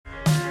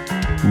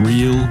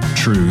Real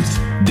truth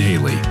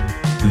daily.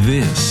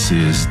 This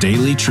is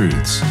Daily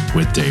Truths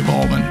with Dave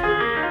Ahlman.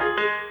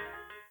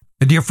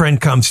 A dear friend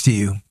comes to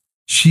you.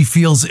 She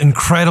feels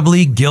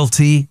incredibly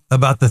guilty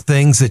about the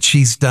things that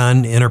she's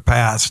done in her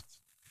past.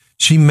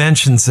 She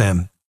mentions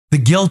them. The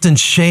guilt and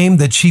shame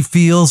that she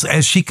feels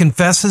as she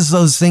confesses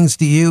those things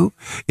to you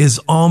is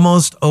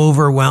almost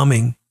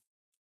overwhelming.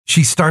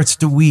 She starts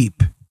to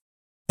weep,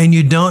 and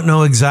you don't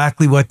know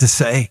exactly what to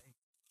say.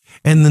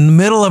 And in the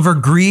middle of her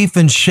grief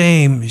and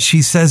shame,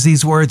 she says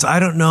these words, I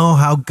don't know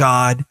how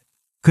God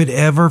could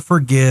ever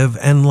forgive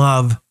and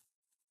love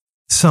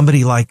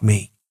somebody like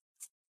me.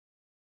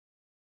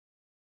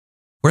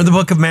 We're in the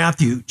book of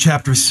Matthew,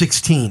 chapter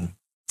 16.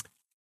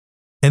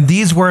 And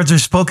these words are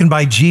spoken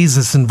by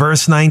Jesus in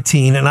verse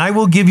 19. And I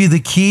will give you the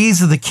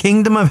keys of the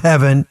kingdom of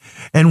heaven,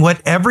 and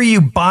whatever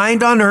you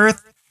bind on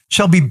earth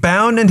shall be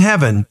bound in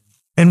heaven,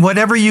 and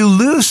whatever you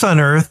loose on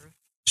earth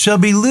shall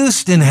be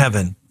loosed in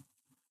heaven.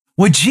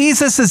 What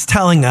Jesus is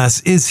telling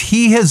us is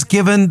he has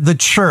given the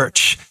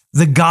church,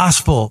 the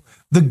gospel,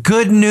 the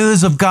good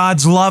news of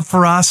God's love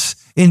for us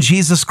in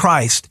Jesus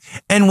Christ.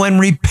 And when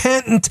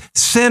repentant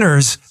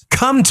sinners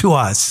come to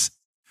us,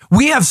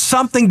 we have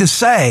something to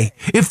say.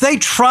 If they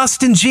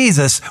trust in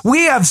Jesus,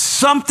 we have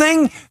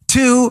something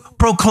to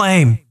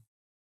proclaim.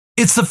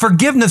 It's the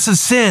forgiveness of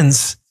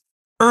sins,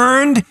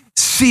 earned,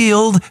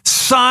 sealed,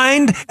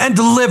 signed, and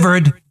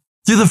delivered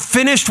through the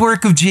finished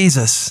work of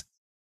Jesus.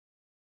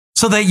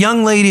 So that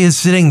young lady is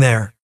sitting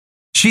there.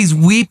 She's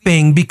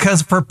weeping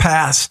because of her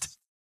past.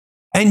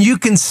 And you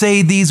can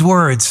say these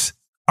words.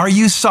 Are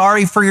you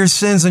sorry for your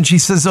sins? And she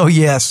says, oh,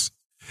 yes.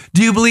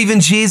 Do you believe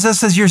in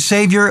Jesus as your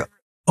Savior?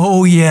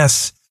 Oh,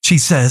 yes, she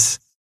says.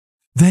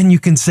 Then you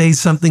can say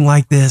something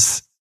like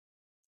this.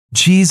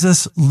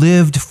 Jesus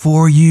lived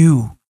for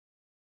you,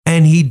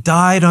 and he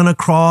died on a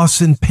cross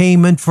in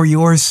payment for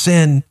your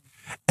sin,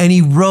 and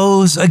he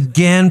rose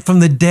again from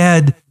the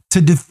dead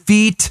to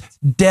defeat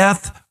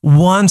death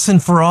once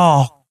and for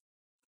all.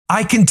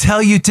 I can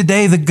tell you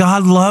today that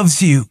God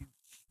loves you,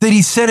 that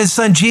he sent his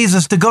son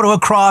Jesus to go to a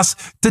cross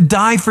to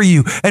die for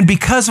you. And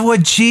because of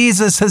what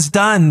Jesus has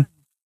done,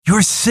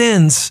 your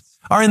sins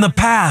are in the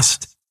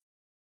past.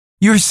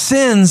 Your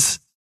sins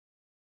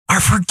are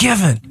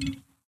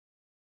forgiven.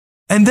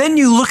 And then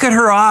you look at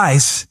her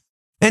eyes,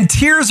 and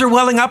tears are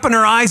welling up in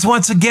her eyes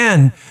once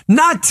again.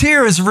 Not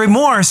tears of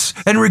remorse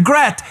and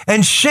regret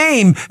and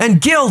shame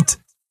and guilt,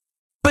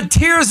 but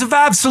tears of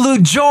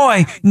absolute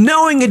joy,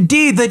 knowing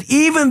indeed that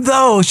even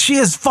though she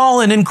has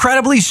fallen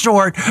incredibly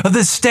short of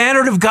the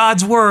standard of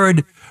God's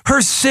word,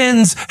 her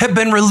sins have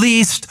been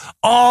released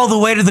all the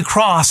way to the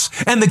cross.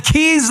 And the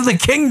keys of the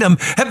kingdom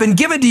have been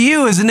given to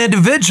you as an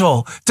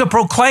individual to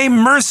proclaim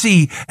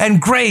mercy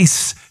and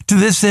grace to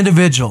this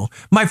individual.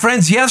 My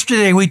friends,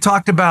 yesterday we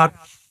talked about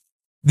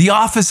the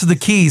office of the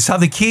keys, how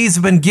the keys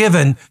have been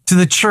given to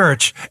the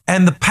church,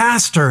 and the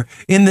pastor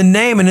in the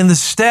name and in the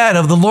stead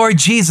of the Lord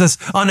Jesus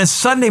on a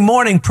Sunday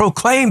morning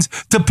proclaims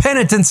to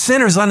penitent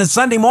sinners on a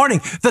Sunday morning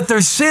that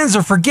their sins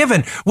are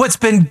forgiven. What's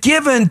been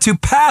given to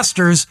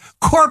pastors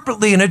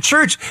corporately in a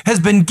church has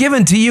been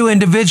given to you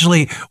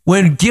individually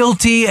when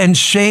guilty and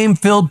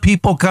shame-filled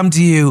people come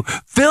to you,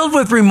 filled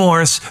with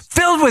remorse,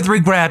 filled with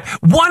regret,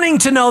 wanting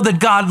to know that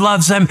God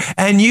loves them,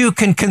 and you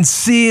can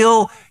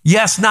conceal,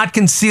 yes, not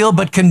conceal,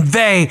 but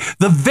convey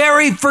the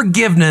very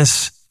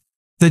forgiveness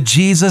that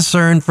Jesus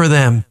earned for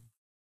them.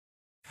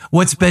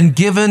 What's been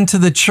given to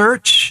the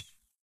church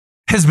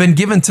has been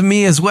given to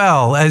me as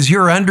well, as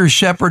your under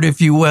shepherd, if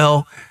you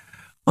will,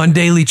 on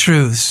Daily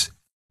Truths.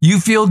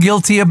 You feel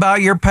guilty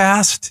about your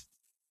past?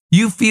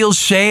 You feel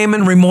shame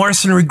and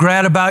remorse and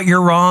regret about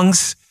your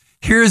wrongs?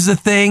 Here's the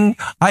thing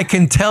I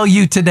can tell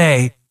you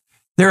today.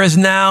 There is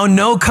now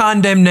no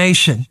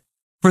condemnation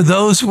for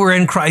those who are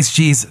in Christ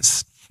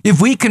Jesus. If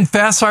we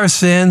confess our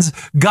sins,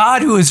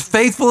 God, who is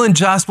faithful and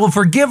just, will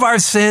forgive our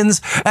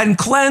sins and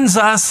cleanse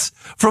us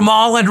from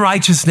all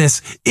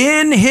unrighteousness.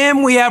 In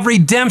him we have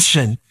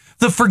redemption,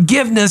 the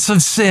forgiveness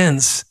of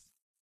sins.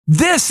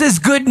 This is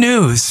good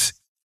news.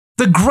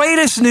 The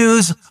greatest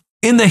news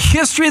in the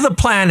history of the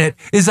planet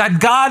is that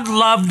God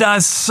loved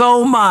us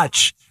so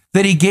much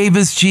that he gave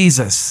us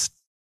Jesus.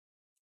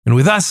 And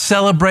with us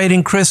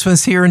celebrating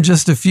Christmas here in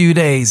just a few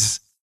days,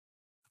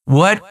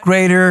 what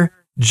greater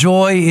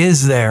joy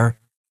is there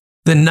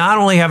than not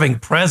only having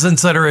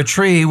presents that are a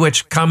tree,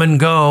 which come and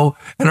go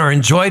and are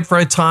enjoyed for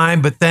a time,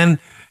 but then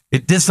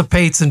it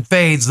dissipates and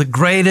fades. The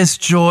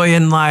greatest joy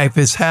in life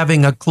is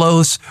having a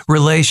close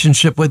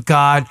relationship with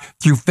God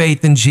through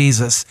faith in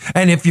Jesus.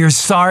 And if you're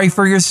sorry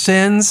for your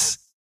sins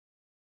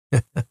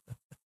and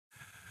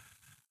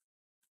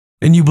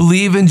you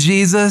believe in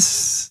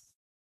Jesus,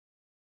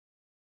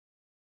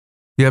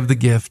 you have the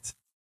gift,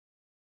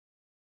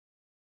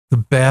 the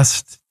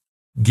best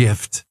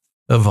gift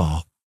of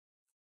all.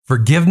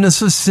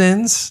 Forgiveness of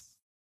sins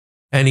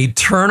and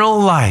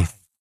eternal life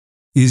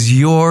is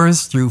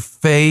yours through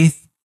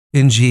faith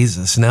in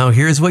Jesus. Now,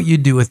 here's what you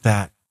do with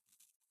that.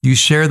 You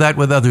share that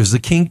with others. The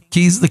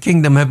keys of the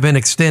kingdom have been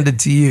extended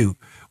to you.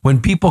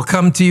 When people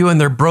come to you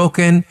and they're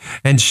broken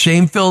and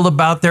shame-filled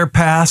about their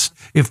past,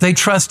 if they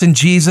trust in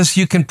Jesus,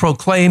 you can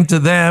proclaim to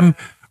them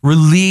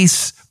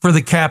release for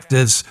the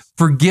captives,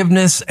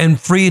 forgiveness and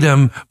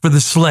freedom for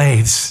the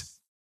slaves.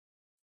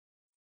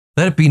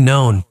 Let it be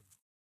known.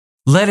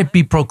 Let it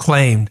be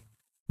proclaimed.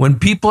 When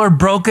people are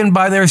broken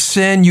by their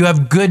sin, you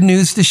have good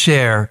news to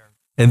share.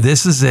 And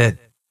this is it.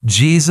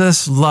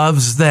 Jesus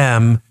loves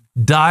them,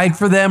 died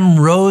for them,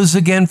 rose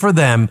again for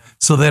them,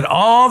 so that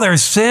all their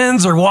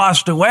sins are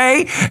washed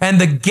away and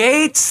the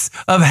gates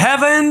of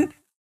heaven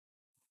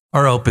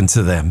are open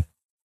to them.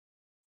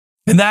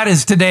 And that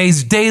is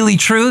today's Daily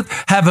Truth.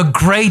 Have a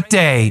great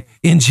day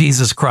in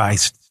Jesus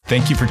Christ.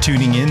 Thank you for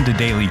tuning in to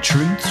Daily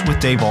Truths with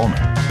Dave Allman.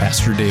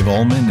 Pastor Dave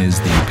Allman is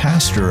the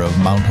pastor of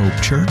Mount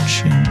Hope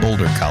Church in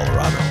Boulder,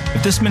 Colorado.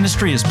 If this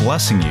ministry is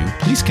blessing you,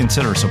 please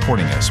consider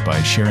supporting us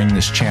by sharing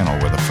this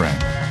channel with a friend.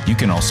 You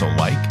can also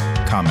like,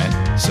 comment,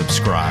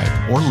 subscribe,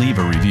 or leave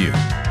a review.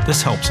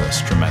 This helps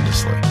us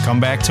tremendously. Come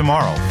back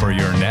tomorrow for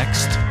your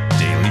next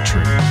Daily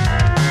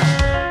Truth.